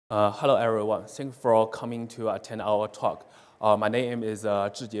Hello everyone, thanks for coming to attend our talk. My name is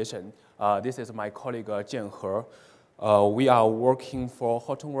Zhijie Shen. This is my colleague Jian. We are working for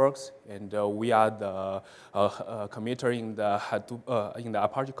Hortonworks, and we are the committer in the Hadoop, in the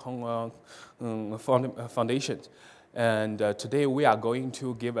ApacheCon Foundation. And today we are going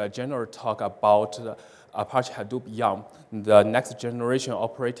to give a general talk about Apache Hadoop YARN, the next generation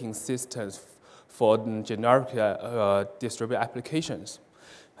operating systems for generic distributed applications.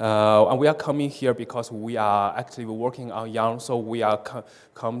 And we are coming here because we are actively working on YARN, so we are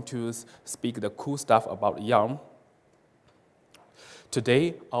come to speak the cool stuff about YARN.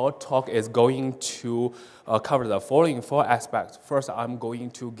 Today, our talk is going to cover the following 4 aspects. First, I'm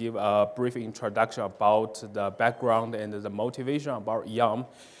going to give a brief introduction about the background and the motivation about YARN.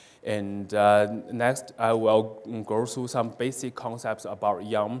 And next, I will go through some basic concepts about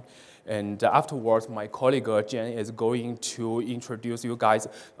YARN. And afterwards, my colleague Jian is going to introduce you guys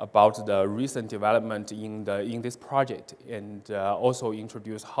about the recent development in this project, and also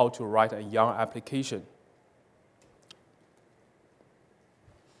introduce how to write a YARN application.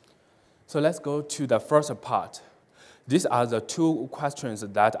 So let's go to the first part. These are the 2 questions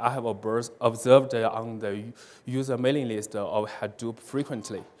that I have observed on the user mailing list of Hadoop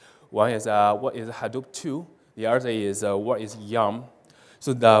frequently. One is, what is Hadoop 2? The other is, what is YARN?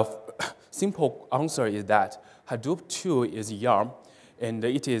 So the simple answer is that Hadoop 2 is YARN, and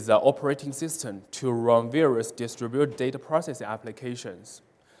it is an operating system to run various distributed data processing applications.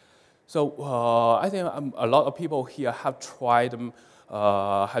 So I think a lot of people here have tried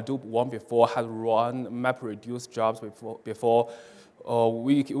Hadoop 1 before, have run MapReduce jobs before.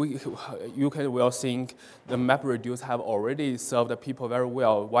 You can well think the MapReduce have already served the people very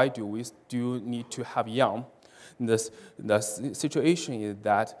well. Why do we still need to have YARN? The situation is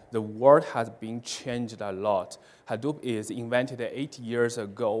that the world has been changed a lot. Hadoop is invented 8 years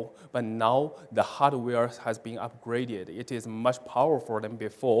ago, but now the hardware has been upgraded. It is much powerful than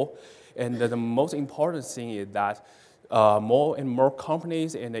before. And the most important thing is that more and more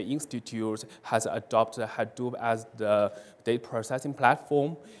companies and institutes has adopted Hadoop as the data processing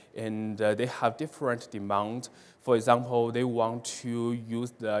platform, and they have different demands. For example, they want to use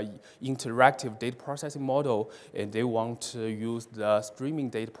the interactive data processing model, and they want to use the streaming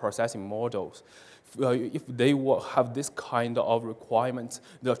data processing models. If they have this kind of requirements,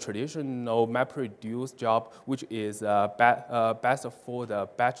 the traditional MapReduce job, which is best for the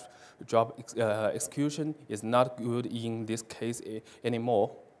batch job execution, is not good in this case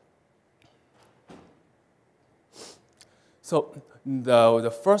anymore. So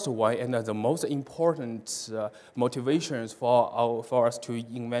the first one and the most important motivations for us to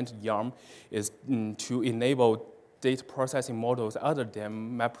invent YARN is to enable data processing models other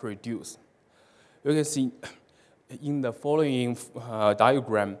than MapReduce. You can see in the following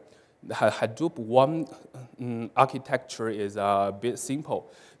diagram, the Hadoop 1 architecture is a bit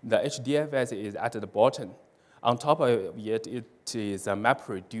simple. The HDFS is at the bottom. On top of it, it is a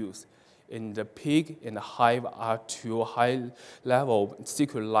MapReduce. And the pig and the hive are 2 high-level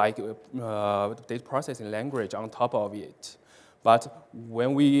SQL-like data processing language on top of it. But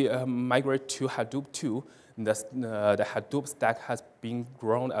when we migrate to Hadoop 2, the Hadoop stack has been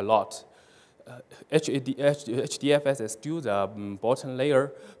grown a lot. HDFS is still the bottom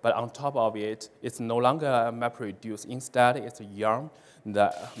layer, but on top of it, it's no longer MapReduce. Instead, it's YARN.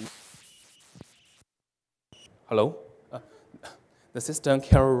 Hello? The system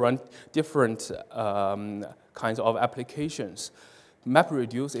can run different kinds of applications.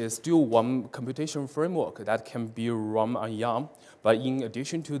 MapReduce is still one computation framework that can be run on YARN, but in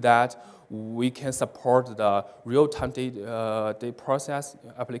addition to that, we can support the real-time data process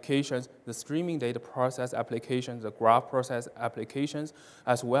applications, the streaming data process applications, the graph process applications,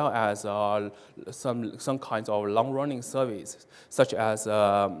 as well as some kinds of long-running services, such as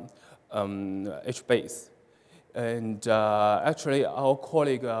HBase. And actually, our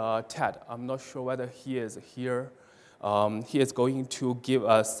colleague Ted, I'm not sure whether he is here. He is going to give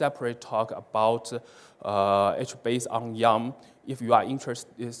a separate talk about HBase on YARN. If you are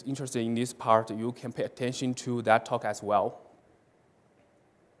interested in this part, you can pay attention to that talk as well.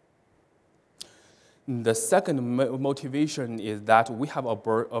 The second motivation is that we have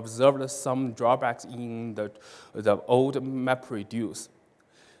observed some drawbacks in the old MapReduce.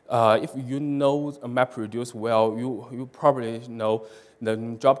 If you know MapReduce well, you probably know the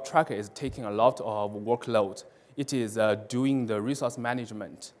job tracker is taking a lot of workload. It is doing the resource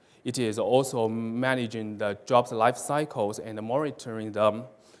management. It is also managing the jobs life cycles and monitoring them.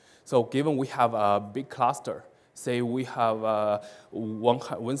 So given we have a big cluster, say we have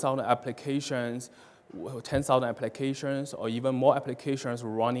 1,000 applications, 10,000 applications or even more applications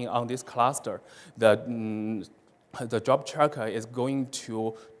running on this cluster, the job tracker is going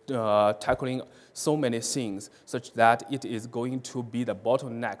to tackling so many things such that it is going to be the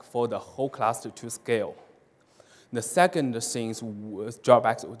bottleneck for the whole cluster to scale. The second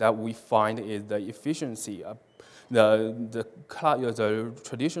drawbacks that we find is the efficiency. The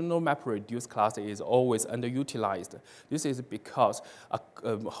traditional MapReduce cluster is always underutilized. This is because a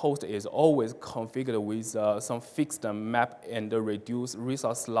host is always configured with some fixed map and reduce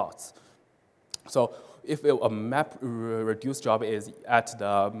resource slots. So if a map reduce job is at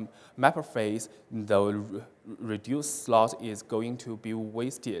the mapper phase, the reduce slot is going to be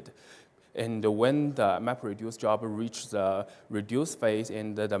wasted. And when the map reduce job reaches the reduce phase,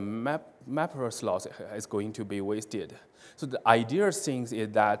 and the mapper slot is going to be wasted. So the ideal thing is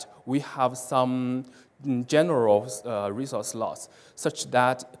that we have some general resource slots, such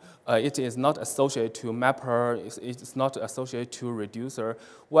that it is not associated to mapper, it's not associated to reducer.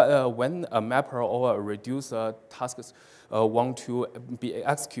 When a mapper or a reducer tasks want to be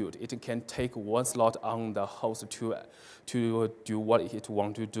executed, it can take one slot on the host to do what it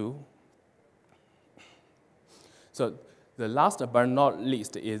wants to do. So the last but not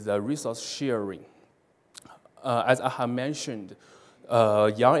least is resource sharing. As I have mentioned,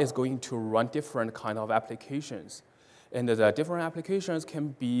 Jian is going to run different kind of applications. And the different applications can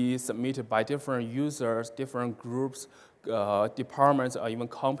be submitted by different users, different groups, departments, or even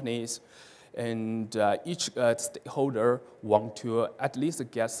companies. And each stakeholder want to at least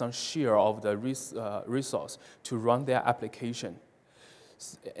get some share of the resource to run their application.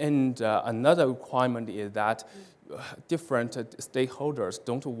 And another requirement is that different stakeholders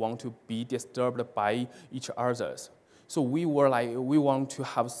don't want to be disturbed by each other. So we want to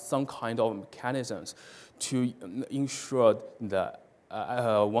have some kind of mechanisms to ensure that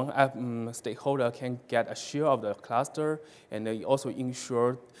one stakeholder can get a share of the cluster, and they also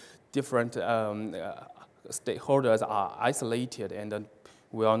ensure different stakeholders are isolated and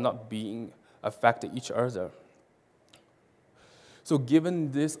will not be affect each other. So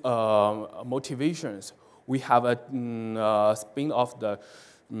given these motivations, we have a spin off the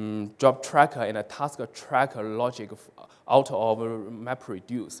job tracker and a task tracker logic out of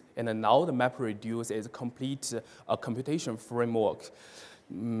MapReduce. And now the MapReduce is complete computation framework.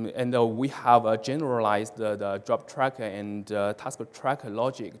 And we have generalized the job tracker and task tracker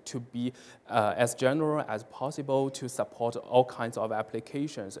logic to be as general as possible to support all kinds of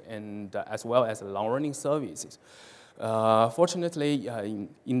applications, and as well as long-running services. Fortunately,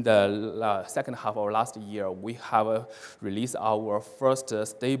 in the second half of last year, we have released our first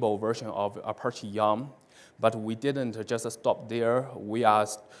stable version of Apache Jian. But we didn't just stop there. We are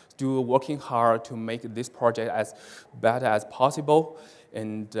still working hard to make this project as better as possible.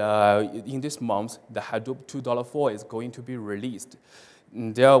 And in this month, the Hadoop 2.4 is going to be released.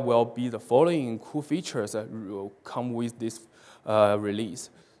 And there will be the following cool features that will come with this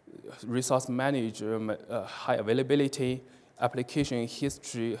release: resource management, high availability, application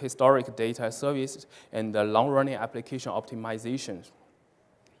history, historic data service, and the long-running application optimization.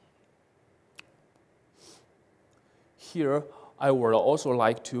 Here, I would also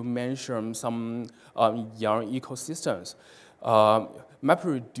like to mention some Jian ecosystems.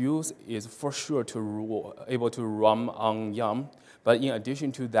 MapReduce is for sure able to run on Jian, but in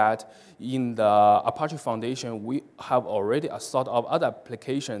addition to that, in the Apache Foundation, we have already a sort of other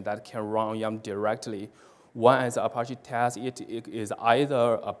application that can run on Jian directly. One is Apache Test. It is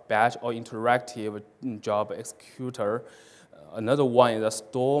either a batch or interactive job executor. Another one is a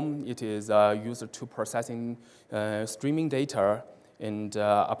Storm. It is used to processing streaming data, and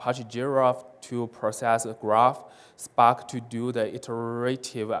Apache Giraffe to process a graph, Spark to do the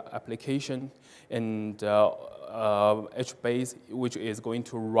iterative application, and HBase, which is going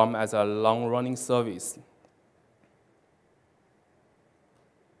to run as a long-running service.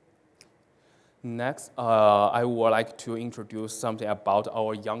 Next, I would like to introduce something about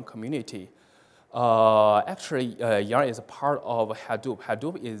our Jian community. Actually, Jian is a part of Hadoop.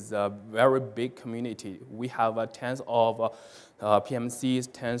 Hadoop is a very big community. We have tens of PMCs,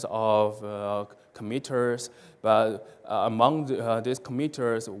 tens of committers, but among these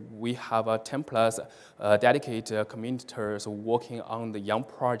committers, we have 10 plus dedicated committers working on the Jian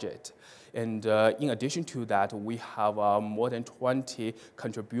project. And in addition to that, we have more than 20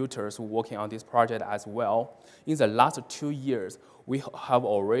 contributors working on this project as well. In the last 2 years, we have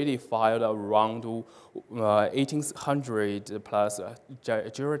already filed around 1,800 plus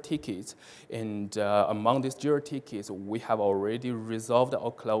Jira tickets. And among these Jira tickets, we have already resolved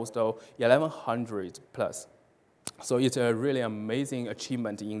or closed 1,100 plus. So it's a really amazing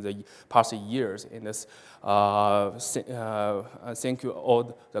achievement in the past years. And this, thank you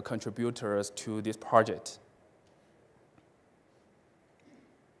all the contributors to this project.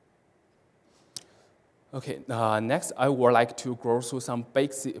 Okay, next I would like to go through some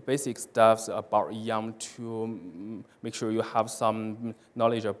basic stuff about YAM to make sure you have some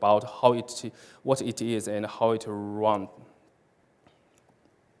knowledge about what it is and how it runs.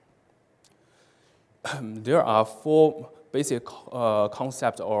 There are 4 basic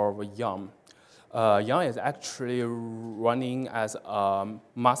concepts of YAM. YAM is actually running as a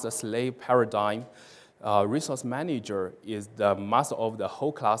master-slave paradigm. Resource manager is the master of the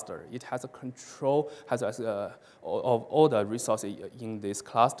whole cluster. It has a control of all the resources in this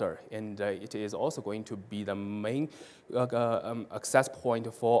cluster, and it is also going to be the main access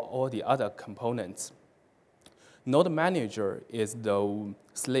point for all the other components. Node manager is the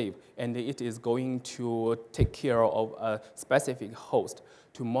slave, and it is going to take care of a specific host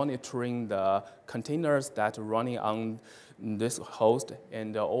to monitoring the containers that are running on this host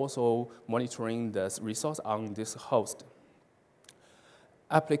and also monitoring the resource on this host.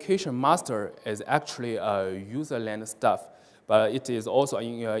 Application master is actually a user-land stuff, but it is also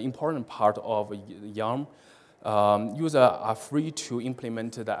an important part of YAM. Users are free to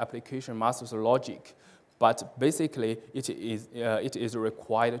implement the application master's logic, but basically it is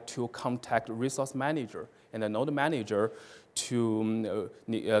required to contact resource manager and the node manager to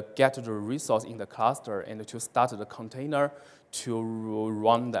get the resource in the cluster and to start the container to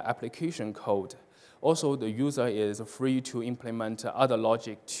run the application code. Also, the user is free to implement other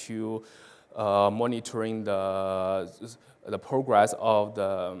logic to monitoring the progress of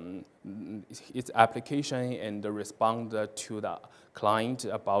its application and respond to the client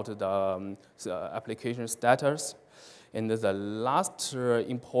about the application status. And the last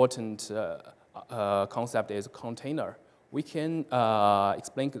important concept is container. We can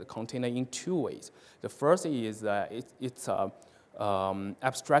explain the container in 2 ways. The first is it's an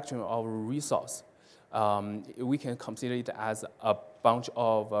abstraction of resource. We can consider it as a bunch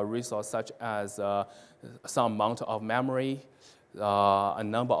of resources such as some amount of memory, a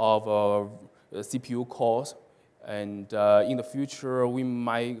number of CPU cores, and in the future we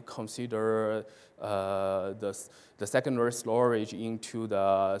might consider the secondary storage into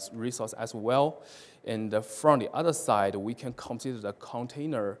the resource as well. And from the other side, we can consider the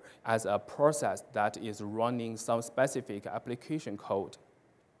container as a process that is running some specific application code.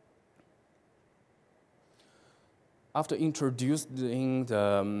 After introducing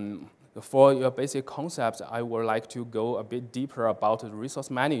the 4 basic concepts, I would like to go a bit deeper about the resource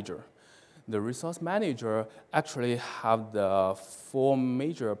manager. The resource manager actually have the 4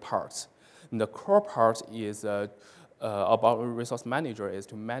 major parts. And the core part is about resource manager is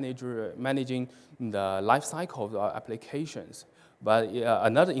to managing the life cycle of the applications. But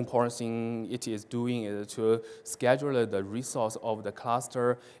another important thing it is doing is to schedule the resource of the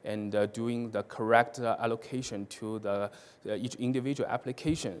cluster and doing the correct allocation to each individual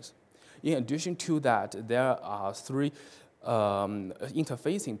applications. In addition to that, there are 3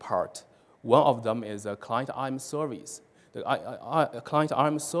 interfacing parts. One of them is a client IAM service. The client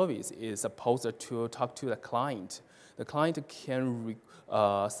IAM service is supposed to talk to the client. The client can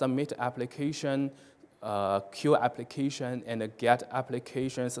submit application, queue application, and get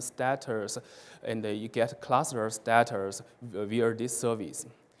applications status, and you get cluster status via this service.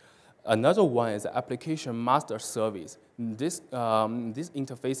 Another one is application master service. This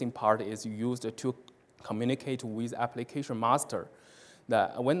interfacing part is used to communicate with application master.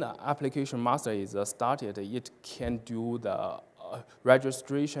 When the application master is started, it can do the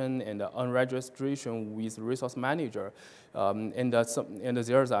registration and unregistration with resource manager. And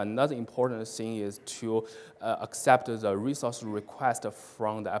there's another important thing is to accept the resource request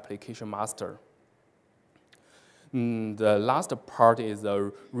from the application master. The last part is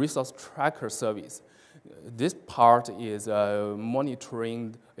the resource tracker service. This part is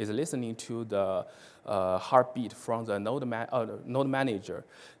monitoring, is listening to the heartbeat from the node manager.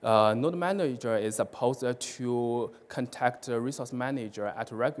 Node manager is supposed to contact the resource manager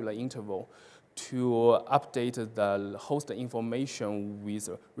at a regular interval to update the host information with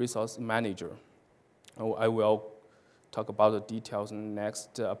resource manager. I will talk about the details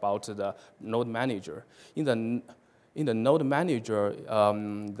next about the node manager. In the node manager,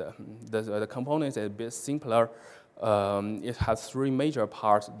 the components is a bit simpler. It has 3 major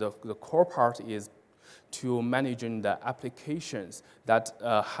parts. The core part is to managing the applications that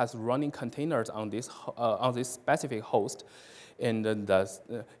has running containers on this specific host, and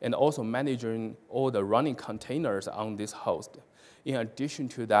also managing all the running containers on this host. In addition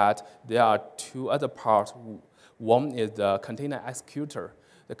to that, there are 2 other parts. One is the container executor.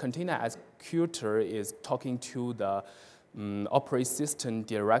 The container executor is talking to the operating system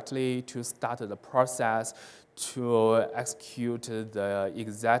directly to start the process to execute the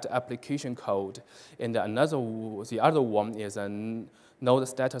exact application code. And the other one is a node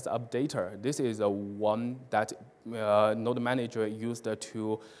status updater. This is the one that node manager used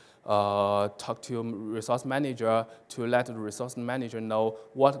to talk to resource manager to let the resource manager know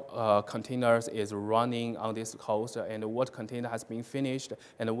what containers is running on this host and what container has been finished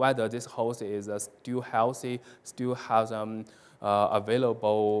and whether this host is still healthy, still has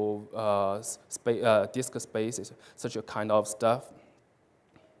available disk spaces, such a kind of stuff.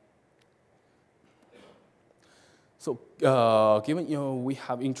 So given we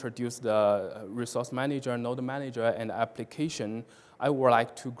have introduced the resource manager, node manager, and application, I would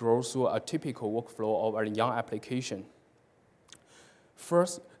like to go through a typical workflow of a Jian application.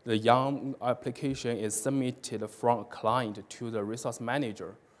 First, the Jian application is submitted from a client to the resource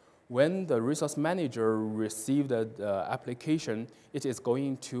manager. When the resource manager receives the application, it is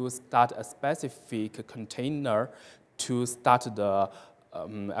going to start a specific container to start the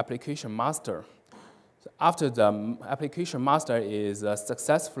application master. After the application master is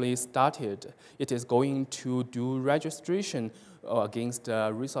successfully started, it is going to do registration against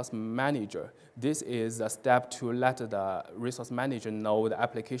the resource manager. This is a step to let the resource manager know the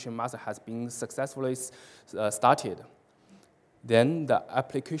application master has been successfully started. Then the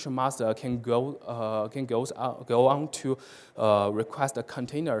application master can go on to request the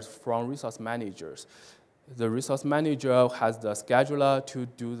containers from resource managers. The resource manager has the scheduler to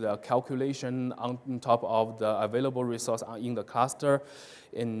do the calculation on top of the available resource in the cluster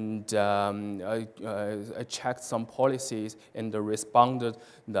and check some policies and respond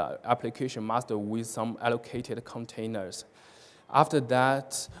the application master with some allocated containers. After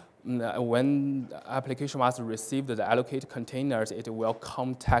that, when the application master receives the allocated containers, it will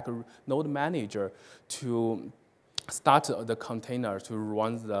contact node manager to start the container to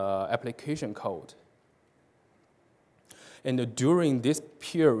run the application code. And during this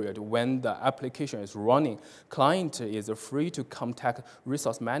period, when the application is running, client is free to contact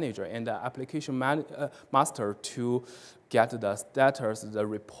resource manager and the application master to get the status, the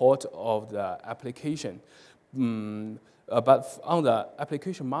report of the application. But on the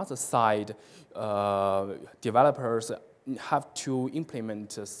application master side, developers have to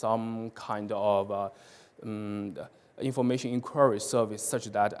implement some kind of information inquiry service such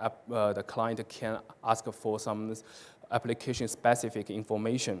that the client can ask for some application-specific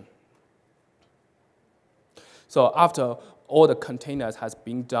information. So after all the containers has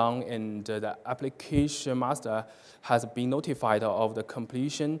been done and the application master has been notified of the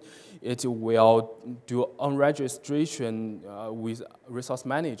completion, it will do on-registration with resource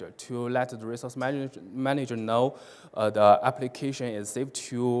manager to let the resource manager know the application is safe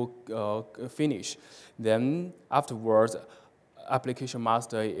to finish. Then afterwards, application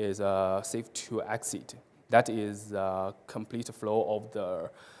master is safe to exit. That is the complete flow of the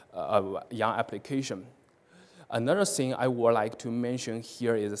Jian application. Another thing I would like to mention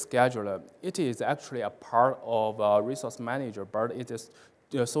here is a scheduler. It is actually a part of a resource manager, but it is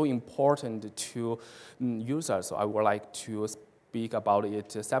so important to users, so I would like to speak about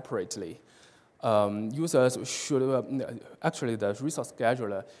it separately. Users should, actually the resource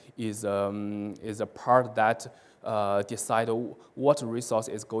scheduler is a part that decide what resource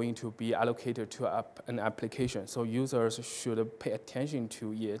is going to be allocated to an application. So users should pay attention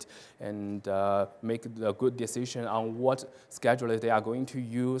to it and make the good decision on what scheduler they are going to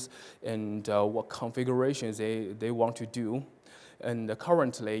use and what configurations they want to do. And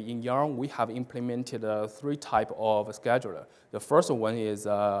currently in Jian, we have implemented 3 types of scheduler. The first one is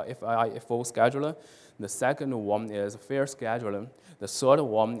FIFO scheduler. The second one is fair scheduler. The third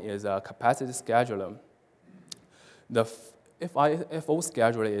one is a capacity scheduler. The FIFO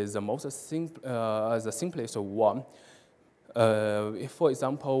scheduler is the most the simplest one. If, for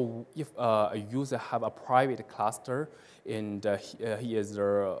example, if a user have a private cluster and he is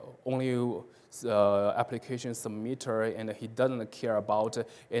the only application submitter and he doesn't care about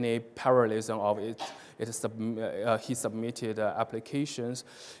any parallelism of he submitted applications,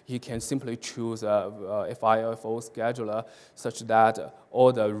 he can simply choose a FIFO scheduler such that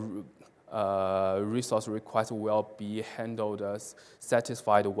all the resource requests will be handled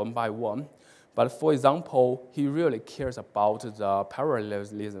satisfied one by one. But for example, he really cares about the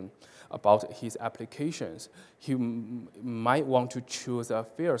parallelism about his applications. He might want to choose a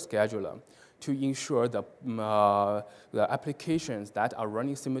fair scheduler. to ensure the applications that are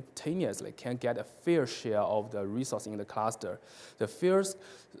running simultaneously can get a fair share of the resource in the cluster. The fair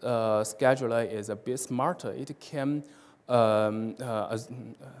scheduler is a bit smarter. It can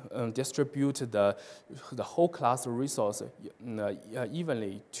distribute the whole cluster resource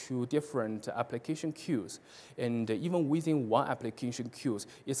evenly to different application queues. And even within one application queues,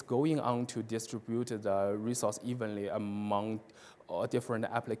 it's going on to distribute the resource evenly among different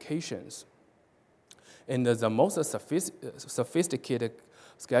applications. And the most sophisticated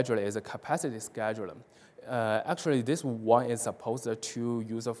scheduler is a capacity scheduler. Actually, this one is supposed to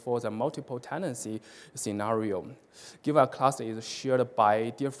use for the multiple tenancy scenario. Given a cluster is shared by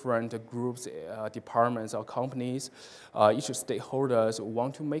different groups, departments, or companies, each stakeholders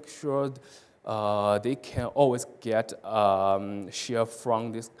want to make sure they can always get share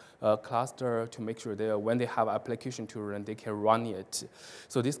from this cluster to make sure that when they have application to run, they can run it.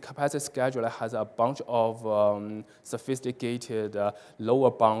 So this capacity scheduler has a bunch of sophisticated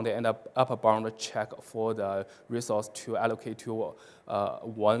lower bound and upper bound check for the resource to allocate to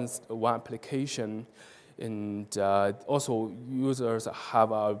one application. And also, users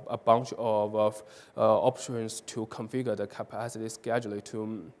have a bunch of options to configure the capacity scheduler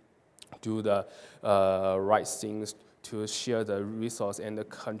to do the right things to share the resource and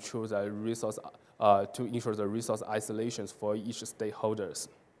control the resource to ensure the resource isolations for each stakeholders.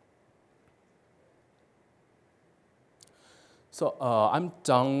 So I'm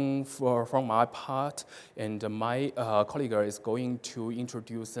done from my part, and my colleague is going to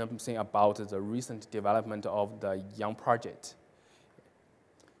introduce something about the recent development of the Jian project.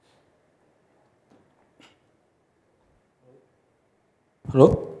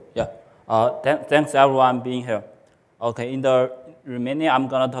 Hello? Yeah. Thanks everyone being here. Okay, in the remaining, I'm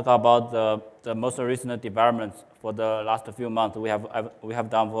gonna talk about the most recent developments for the last few months we have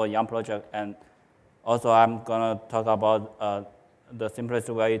done for Jian project, and also I'm gonna talk about the simplest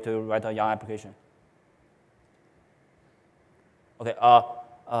way to write a Jian application. Okay.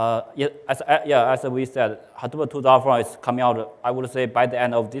 As we said, Hadoop 2.4 is coming out, I would say, by the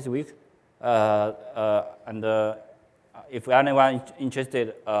end of this week, if anyone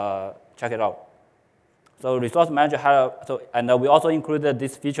interested, check it out. So resource manager and we also included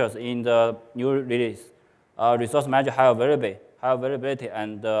these features in the new release. Resource manager high availability,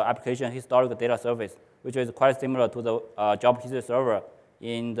 and application historical data service, which is quite similar to the job history server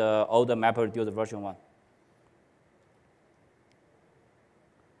in the older MapReduce version 1.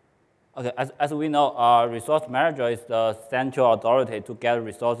 Okay, as we know, resource manager is the central authority to get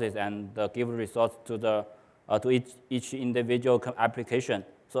resources and give resource to each individual application.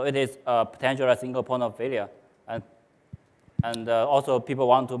 So it is potentially a single point of failure. And also people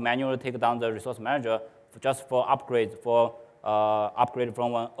want to manually take down the resource manager just for upgrades, upgrade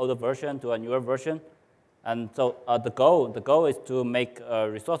from one older version to a newer version. And so the goal is to make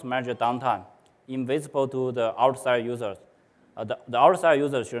resource manager downtime invisible to the outside users. The outside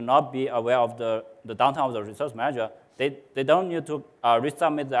users should not be aware of the downtime of the resource manager. They don't need to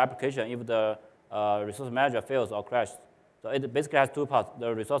resubmit the application if the resource manager fails or crashes. So it basically has two parts.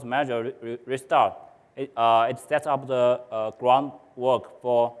 The resource manager restart. It sets up the groundwork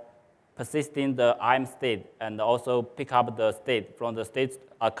for persisting the IAM state and also pick up the state from the state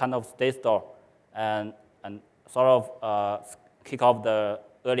kind of state store and sort of kick off the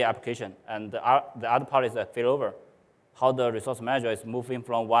early application. And the other part is the failover, how the resource manager is moving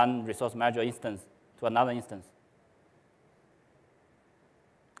from one resource manager instance to another instance.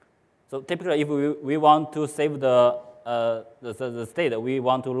 So typically, if we want to save the state, we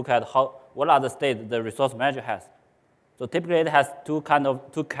want to look at what are the states the resource manager has. So typically, it has two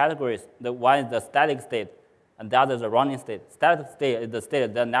categories. The one is the static state, and the other is the running state. Static state is the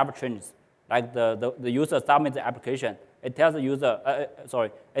state that never changes. Like the user submits the application, it tells the user,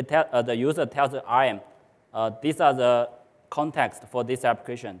 the user tells the IAM, these are the context for this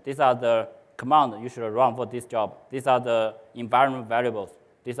application. These are the commands you should run for this job. These are the environment variables.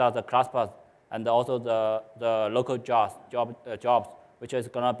 These are the class paths, and also the local jobs, which is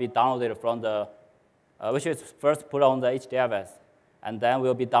going to be downloaded from which is first put on the HDFS, and then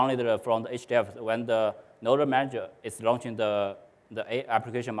will be downloaded from the HDFS when the node manager is launching the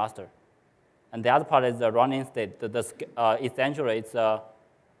application master. And the other part is the running state. Essentially,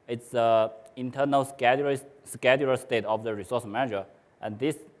 it's internal scheduler state of the resource manager, and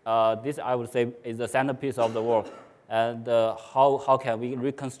this I would say is the centerpiece of the work. And how can we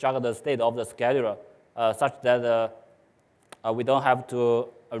reconstruct the state of the scheduler such that we don't have to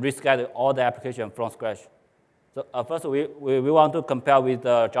reschedule all the application from scratch. So first, we want to compare with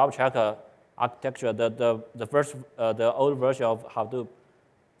the job tracker architecture, the old version of Hadoop.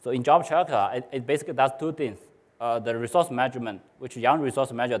 So in job tracker, it basically does two things. The resource management, which Jian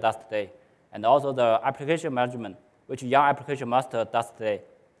resource manager does today, and also the application management, which Jian application master does today.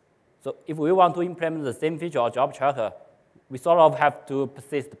 So if we want to implement the same feature of job tracker, we sort of have to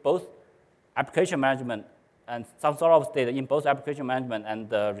persist both application management and some sort of state in both application management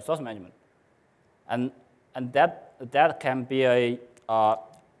and resource management. And that can be a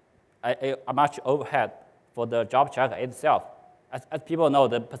much overhead for the job tracker itself. As people know,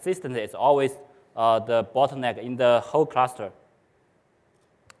 the persistence is always the bottleneck in the whole cluster.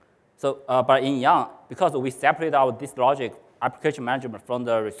 So, but in Jian, because we separate out this logic, application management from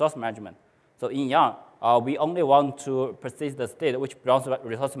the resource management. So in Jian, we only want to persist the state which belongs to the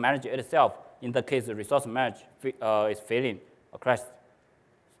resource manager itself. In the case the resource manager is failing or crashed.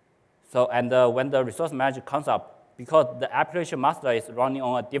 So, and when the resource manager comes up, because the application master is running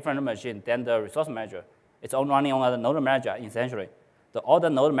on a different machine than the resource manager, it's only running on a node manager essentially. So all the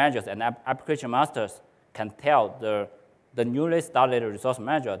node managers and application masters can tell the newly started resource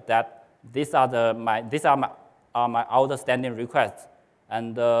manager that these are my outstanding requests,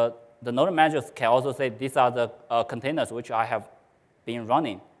 and the node managers can also say these are the containers which I have been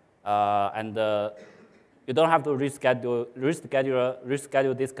running, and you don't have to reschedule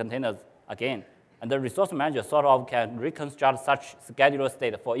these containers again. And the resource manager sort of can reconstruct such schedule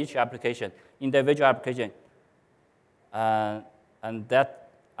state for each application, individual application. And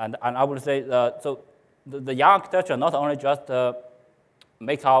I would say, so the Jian architecture not only just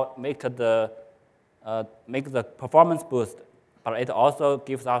make the performance boost, but it also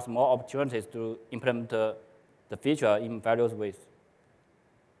gives us more opportunities to implement the feature in various ways.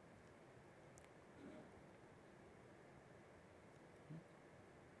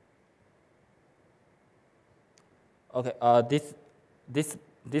 Okay,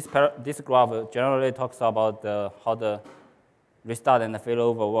 this graph generally talks about how the restart and the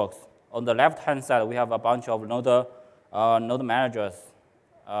failover works. On the left-hand side, we have a bunch of node managers,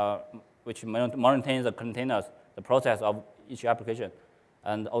 which maintain the containers, the process of each application.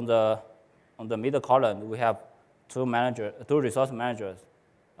 And on the middle column, we have two resource managers.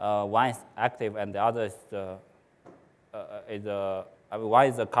 One is active, and the other one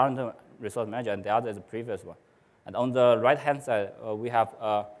is the current resource manager, and the other is the previous one. And on the right-hand side, we have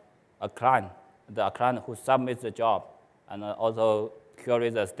a client, who submits the job and also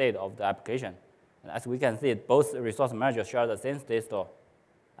queries the state of the application. And as we can see, both resource managers share the same state store.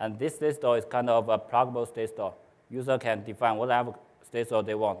 And this state store is kind of a pluggable state store. User can define whatever state store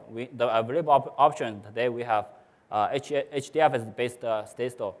they want. The available options today, we have HDFS-based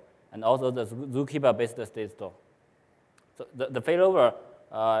state store, and also the Zookeeper-based state store. So the failover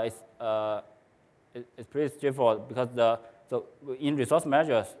is pretty straightforward because in resource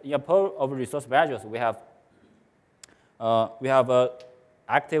managers, in a pool of resource managers, we have an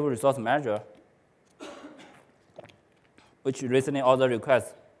active resource manager which listening all the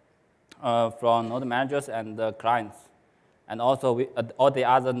requests from node managers and the clients, and also all the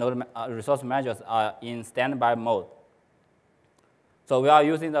other node resource managers are in standby mode. So we are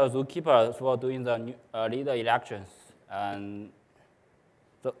using the Zookeeper for doing the leader elections, and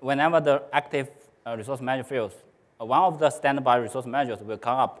so whenever the active resource manager fails, one of the standby resource managers will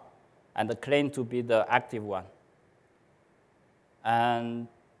come up and claim to be the active one. And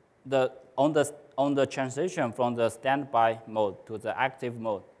on the transition from the standby mode to the active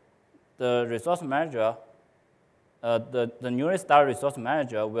mode, the resource manager, the newly started resource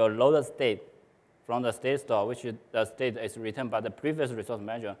manager will load the state from the state store, which the state is returned by the previous resource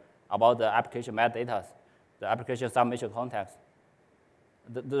manager about the application metadata, the application submission context.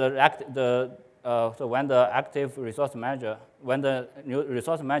 So when the active resource manager, when the new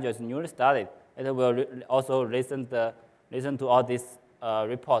resource manager is newly started, it will also listen to all these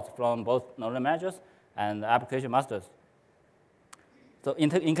reports from both node managers and application masters. So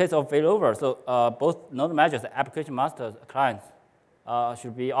in case of failover, so both node managers and application masters clients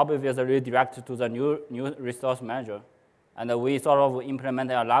should be obviously redirected to the new resource manager. And we sort of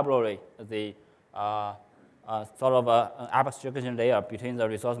implement a library, the sort of an abstraction layer between the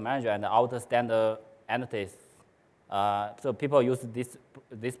resource manager and the outer standard entities. So people use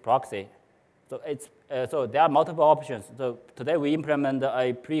this proxy. So there are multiple options. So today we implement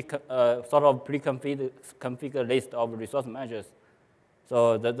a sort of pre-configured list of resource managers.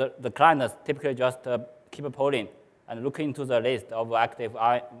 So the client typically just keep polling and look into the list of active,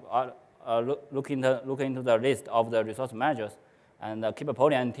 look into the list of the resource managers, and keep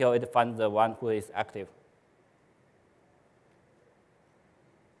polling until it finds the one who is active.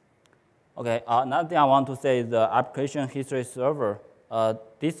 Okay, another thing I want to say is the application history server.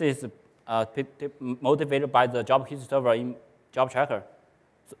 This is motivated by the job history server in job tracker.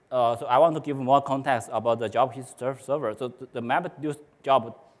 So I want to give more context about the job history server. So the MapReduce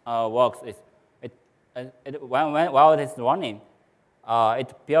job works is while it is running,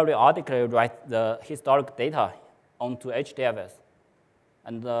 it periodically writes the historic data onto HDFS.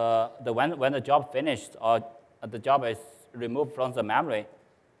 And when the job finished or the job is removed from the memory,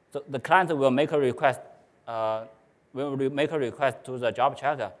 so the client will make a request to the job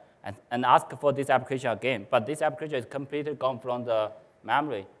checker and ask for this application again. But this application is completely gone from the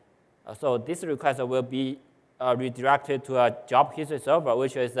memory. So this request will be redirected to a job history server,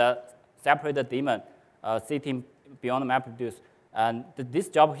 which is a separate daemon sitting beyond MapReduce. And this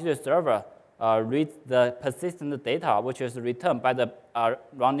job history server reads the persistent data, which is returned by the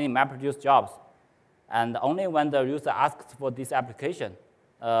running MapReduce jobs. And only when the user asks for this application,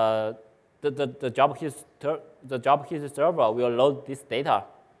 the job history server will load this data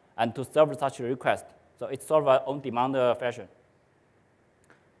and to serve such a request. So it's sort of an on-demand fashion.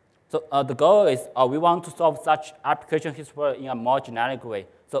 So the goal is we want to solve such application history in a more generic way.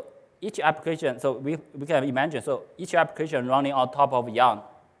 So each application, so we can imagine, so each application running on top of Jian,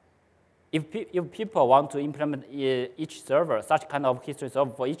 if people want to implement each server, such kind of history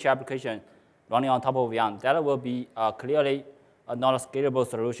server for each application running on top of Jian, that will be clearly not a scalable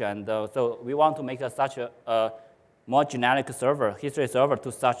solution. And, so we want to make such a more generic server, history server,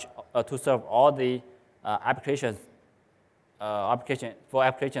 to serve all the applications for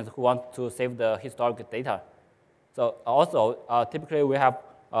applications who want to save the historic data. So also, typically we have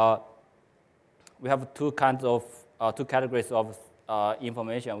two categories of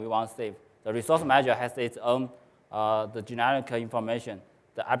information we want to save. The resource manager has its own the generic information,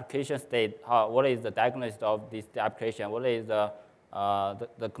 the application state, what is the diagnosis of this application, what is the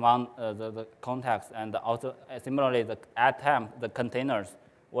command, the context, and also similarly the add time, the containers,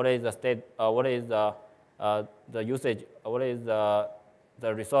 what is the state, what is the usage, what is the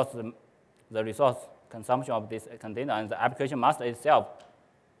resource consumption of this container, and the application master itself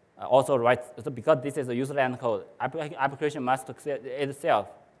also writes, so because this is a user-land code, application master itself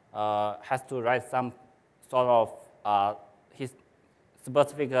has to write some sort of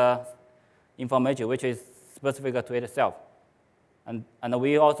specific information which is specific to itself. And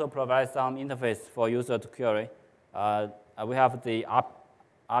we also provide some interface for user to query. We have the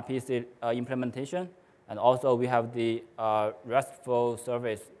RPC implementation, and also we have the RESTful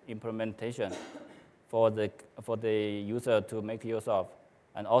service implementation for the user to make use of.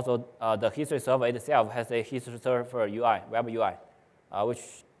 And also the history server itself has a history server UI, web UI, which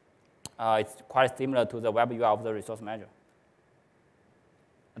is quite similar to the web UI of the resource manager.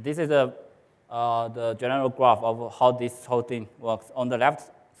 This is the general graph of how this whole thing works. On the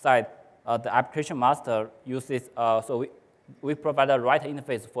left side, the application master uses, so we provide a write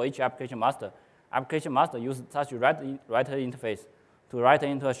interface for each application master. Application master uses such a write interface to write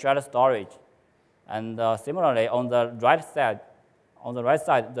into a shared storage. And similarly, on the right side,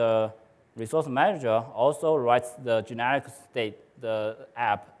 the resource manager also writes the generic state, the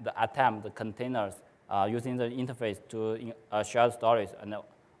app, the attempt, the containers, using the interface to share storage. And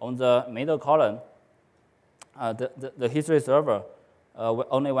on the middle column, the history server,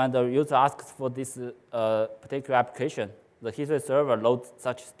 only when the user asks for this particular application, the history server loads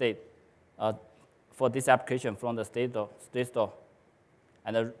such state for this application from the state store,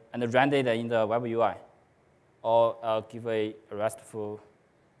 and render it in the web UI, or give a RESTful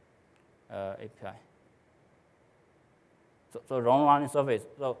API. So long-running service.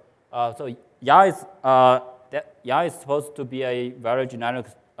 So Jian is supposed to be a very generic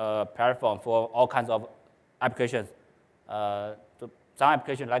platform for all kinds of applications. So some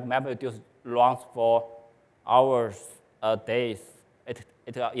applications like MapReduce runs for hours, days.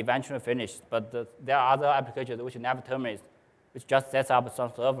 It eventually finishes, but there are other applications which never terminates, which just sets up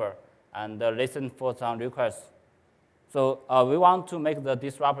some server and listen for some requests. So we want to make the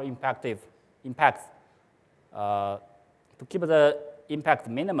disruptor impacts to keep the impact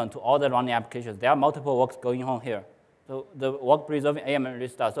minimum to all the running applications. There are multiple works going on here. So the work preserving AM and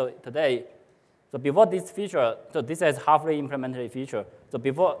restart. So today, so before this feature, so this is halfway implemented feature. So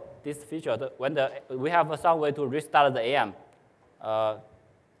before this feature, when we have some way to restart the AM,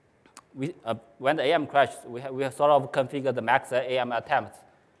 when the AM crashes, we sort of configure the max AM attempts.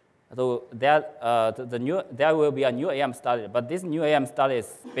 So there will be a new AM started, but this new AM started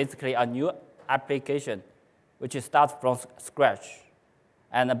is basically a new application, which starts from scratch.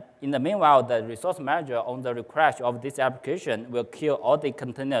 And in the meanwhile, the resource manager on the crash of this application will kill all the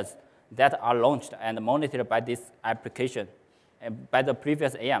containers that are launched and monitored by this application and by the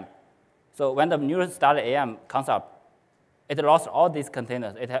previous AM. So when the new started AM comes up, it lost all these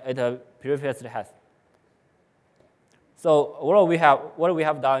containers it previously has. So what we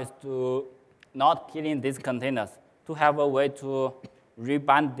have done is to not killing these containers, to have a way to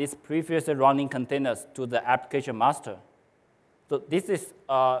rebind these previously running containers to the application master. So this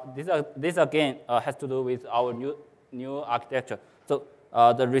again has to do with our new architecture. So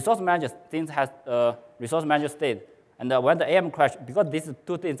the resource manager things has resource manager state, and when the AM crash, because these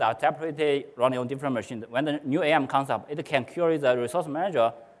two things are separately running on different machines, when the new AM comes up, it can query the resource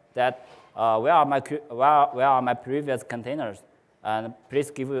manager that where are my previous containers, and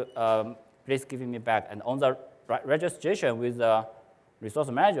please give me back. And on the registration with the resource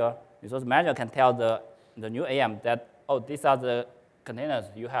manager can tell the new AM that, oh, these are the containers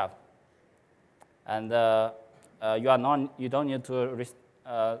you have, and you don't need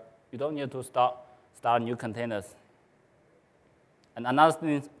to start new containers. And another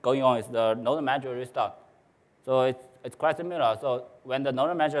thing going on is the node manager restart. So it's quite similar. So when the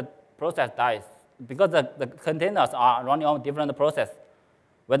node manager process dies, because the containers are running on different process,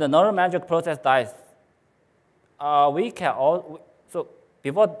 when the node manager process dies, we can all so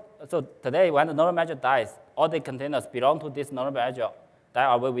today when the node manager dies, all the containers belong to this node manager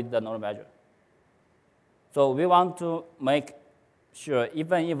die away with the node manager. So we want to make sure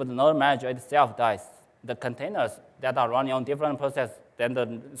even if the node manager itself dies, the containers that are running on different processes than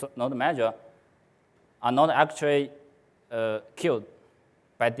the node manager are not actually killed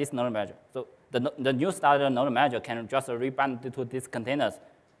by this node manager. So the new starter node manager can just rebind to these containers.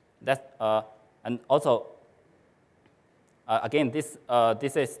 And also, again, this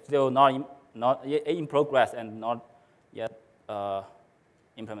is still not in progress and not yet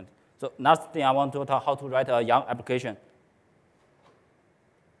implemented. So next thing I want to talk how to write a Yang application.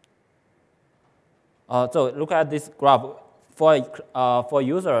 So look at this graph. For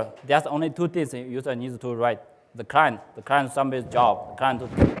user, there's only two things the user needs to write. The client submits job, the client to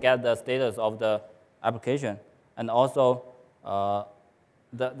get the status of the application, and also the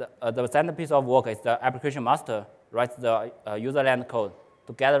centerpiece of work is the application master writes the user land code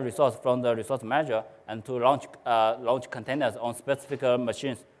to gather resource from the resource manager and to launch containers on specific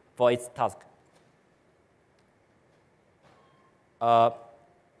machines for its task.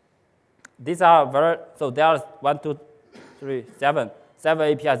 These are so there are 1, 2, 3, 7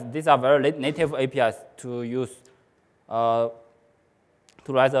 APIs. These are very native APIs to use to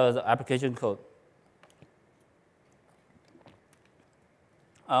write the application code.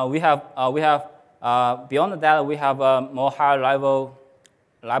 Beyond that, we have a more higher level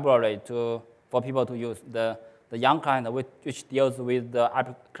library for people to use. The Yang client, which deals with the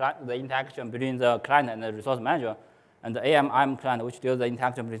interaction between the client and the resource manager, and the AMIM client, which deals with the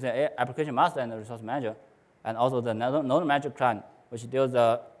interaction between the application master and the resource manager, and also the node manager client, which deals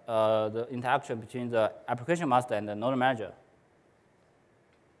the interaction between the application master and the node manager.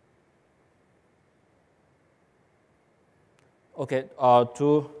 Okay,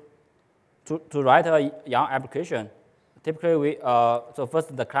 to write a Yang application, typically so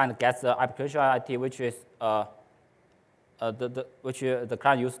first the client gets the application ID, which is which the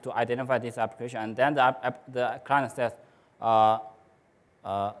client used to identify this application, and then the client says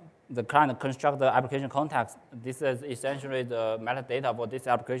the client constructs the application context. This is essentially the metadata for this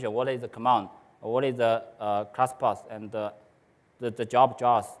application. What is the command? What is the class path and the job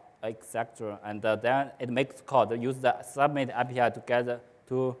jars, etc. And then it makes call to use the submit API together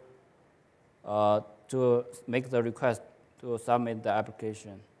to make the request to submit the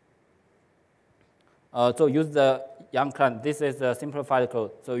application. So use the Yang client. This is a simplified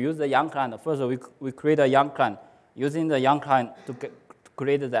code. So use the Yang client. First, we create a Yang client. Using the Yang client to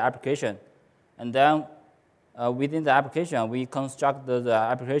create the application. And then within the application, we construct the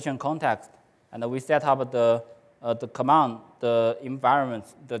application context. And we set up the command, the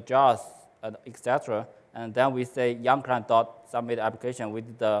environments, the jars, etc. And then we say Yang client dot submit application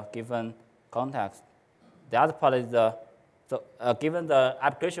with the given context. The other part is given the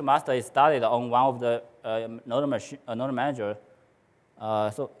application master is started on one of the node manager.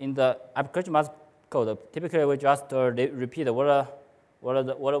 So in the application master code, typically we just repeat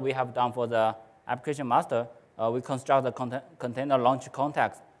what we have done for the application master. We construct the container launch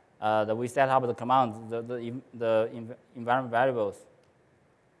context. That we set up the commands, the environment variables.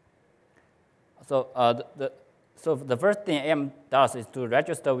 So so the first thing AM does is to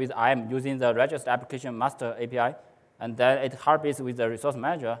register with IAM using the register application master API, and then it heartbeats with the resource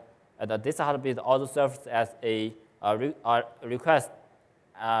manager. And this heartbeat also serves as a request,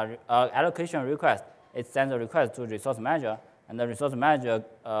 allocation request. It sends a request to resource manager, and the resource manager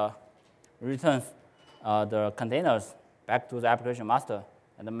returns the containers back to the application master.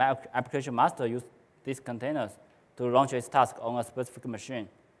 And the application master uses these containers to launch its task on a specific machine.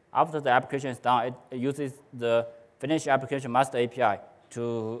 After the application is done, it uses the finish application master API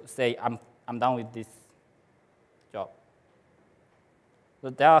to say I'm done with this job. So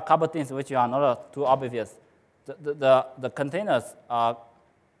there are a couple of things which are not too obvious. The containers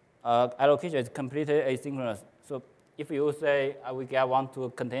allocation is completely asynchronous. So if you say we want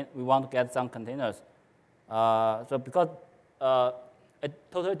to get some containers, so because it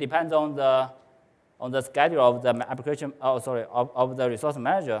totally depends on the schedule of the application, of the resource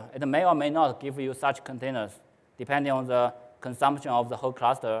manager. It may or may not give you such containers, depending on the consumption of the whole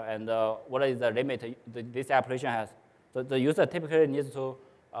cluster and what is the limit this application has. So the user typically needs to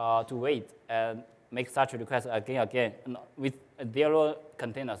wait and make such requests again with 0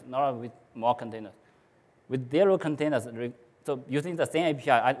 containers, not with more containers. With 0 containers, so using the same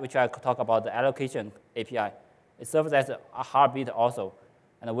API, which I talk about, the allocation API, it serves as a heartbeat also,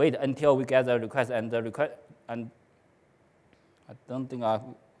 and wait until we get the request and I don't think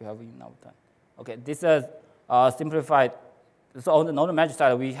we have enough time. Okay, this is simplified. So on the node manager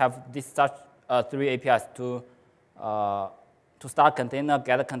side, we have such 3 APIs to start container,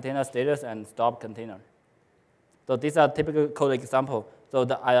 get container status, and stop container. So these are typical code example. So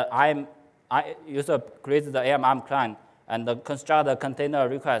the user creates the AMM client and construct the container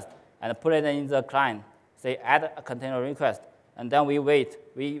request and put it in the client. Say add a container request, and then we wait.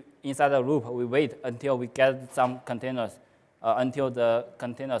 Inside the loop, we wait until we get some containers, until the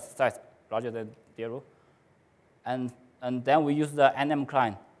container size larger than 0, and then we use the NM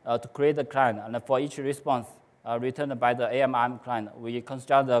client to create the client, and for each response returned by the AMM client, we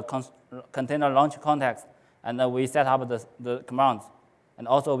construct the container launch context, and then we set up the commands. And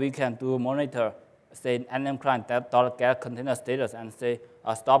also we can do monitor, say NM client that get container status and say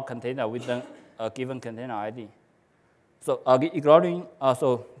stop container with a given container ID. So ignoring,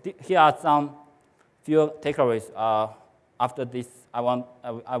 here are some few takeaways. After this,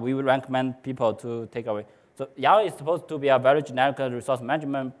 we will recommend people to take away. So Jian is supposed to be a very generic resource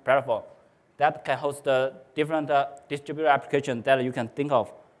management platform that can host different distributed applications that you can think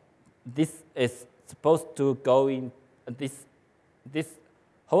of. This is supposed to go in this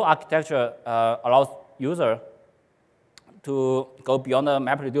whole architecture allows user to go beyond the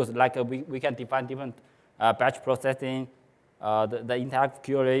MapReduce. Like we can define different batch processing, the interactive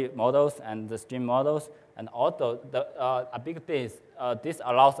QA models and the stream models, and also a big thing is this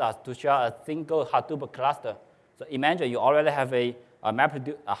allows us to share a single Hadoop cluster. So imagine you already have a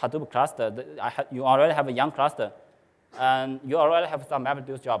Hadoop cluster. You already have a Jian cluster, and you already have some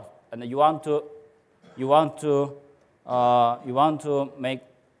MapReduce jobs, and you want to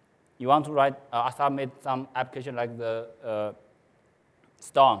write submit some application like the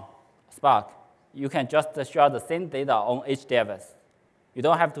Storm, Spark. You can just share the same data on HDFS. You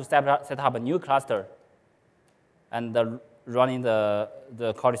don't have to set up a new cluster and running the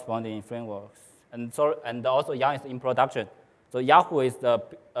corresponding frameworks. And also Jian is in production. So Yahoo is the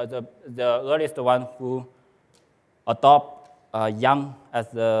earliest one who adopt Jian as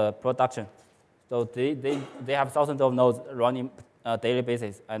the production. So they have thousands of nodes running daily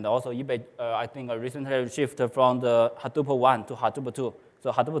basis. And also eBay, I think, recently shifted from the Hadoop 1 to Hadoop 2.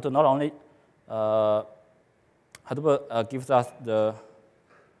 So Hadoop 2 not only Hadoop gives us the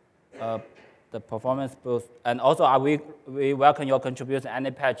performance boost, and also we welcome your contribution,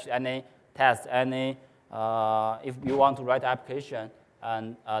 any patch, any test, any if you want to write application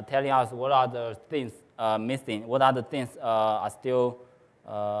and telling us what are the things missing, what are the things are still,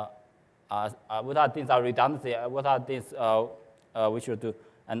 what are things are redundancy, what are things we should do.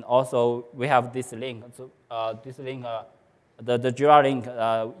 And also we have this link. So this link, the Jira link,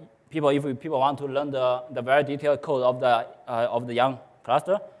 if people want to learn the very detailed code of the Jian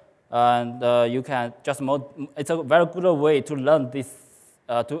cluster, and you can just it's a very good way to learn this.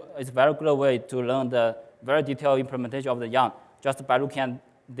 It's a very good way to learn the very detailed implementation of the Jian just by looking at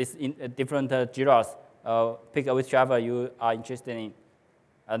this in different Jiras. Pick whichever you are interested in.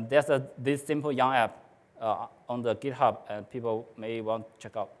 And there's this simple Jian app on the GitHub, and people may want to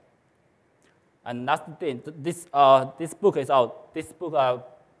check out. And last thing, this book is out. This book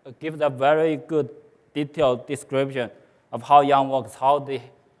gives a very good detailed description of how Jian works,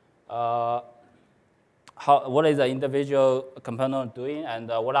 what is the individual component doing, and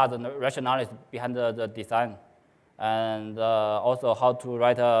what are the rationales behind the design, and also how to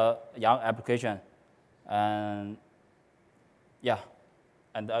write a Jian application. And yeah,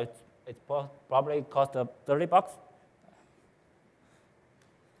 and it probably cost $30.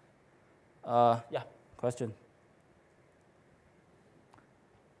 Yeah, question.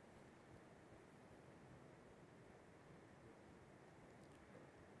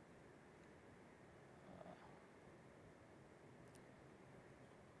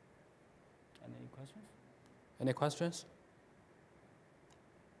 Any questions?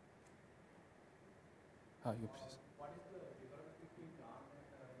 You please. What is the difference between Jian and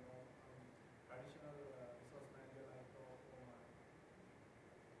traditional resource manager like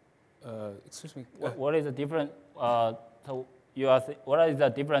Excuse me. What is the difference? So what is the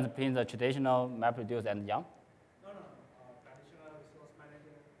difference between the traditional MapReduce and Yang? Traditional resource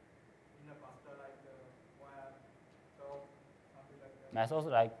manager in a cluster like web, so something like that. Methods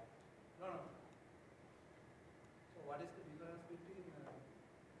like? No. So what is the difference between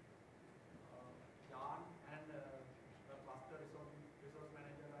Jian and the cluster resource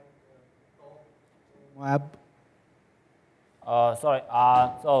manager like web? Sorry.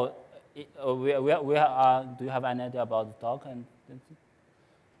 So do you have any idea about the talk and?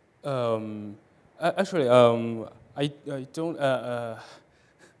 Actually, I don't.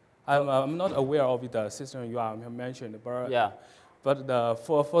 I'm not aware of the system you have mentioned, but Yeah. But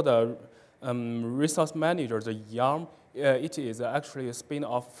for the resource manager, the Yang, it is actually a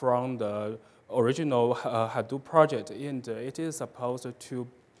spin-off from the original Hadoop project, and it is supposed to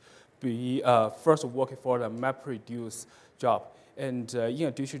be first working for the MapReduce job. And in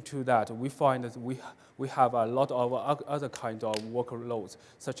addition to that, we find that we have a lot of other kind of workloads,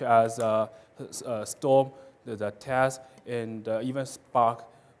 such as Storm, the test, and even Spark.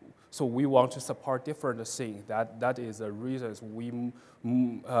 So we want to support different things. That is the reasons we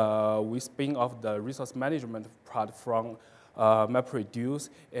spin off the resource management part from MapReduce,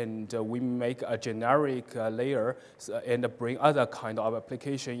 and we make a generic layer and bring other kind of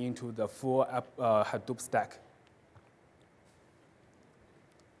application into the full Hadoop stack.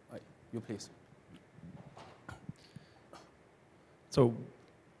 You please. So,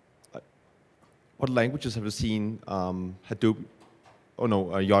 what languages have you seen Hadoop? Oh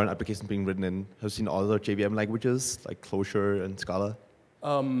no, Yarn application being written in? Have you seen other JVM languages like Clojure and Scala?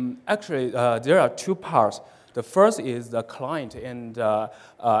 Actually, there are two parts. The first is the client and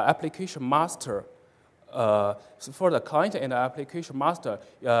application master. So for the client and the application master,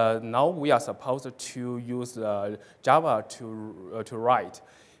 now we are supposed to use Java to write.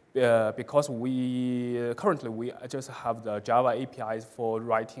 Because currently we just have the Java APIs for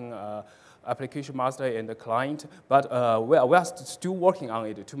writing application master and the client, but we are still working on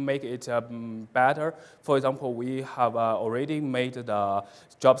it to make it better. For example, we have already made the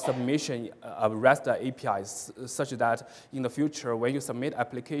job submission of REST APIs such that in the future, when you submit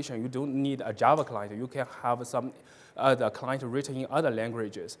application, you don't need a Java client. You can have some other client written in other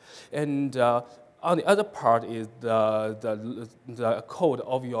languages. And on the other part is the code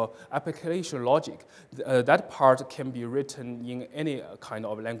of your application logic. That part can be written in any kind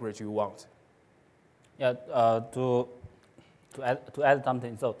of language you want. Yeah, to add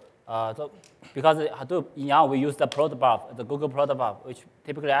something. So because Hadoop in Yang we use the protobuf, the Google protobuf, which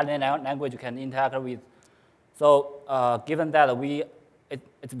typically any language can interact with. So given that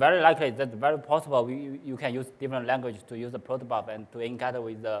it's very likely that very possible you can use different language to use the protobuf and to encounter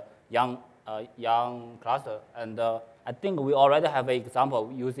with the Yang cluster. And I think we already have an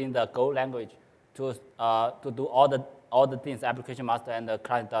example using the Go language to do all the things application master and the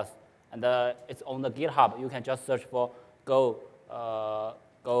client does. And it's on the GitHub. You can just search for Go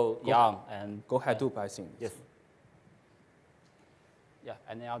Yang and Go Hadoop, I think. Yes. Yeah.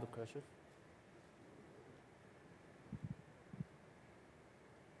 Any other questions?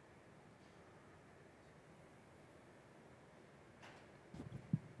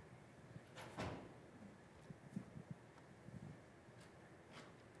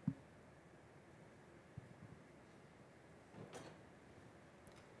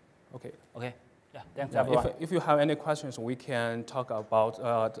 Okay. Yeah. Thanks, everyone. If you have any questions, we can talk about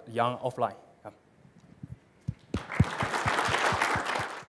Yang offline.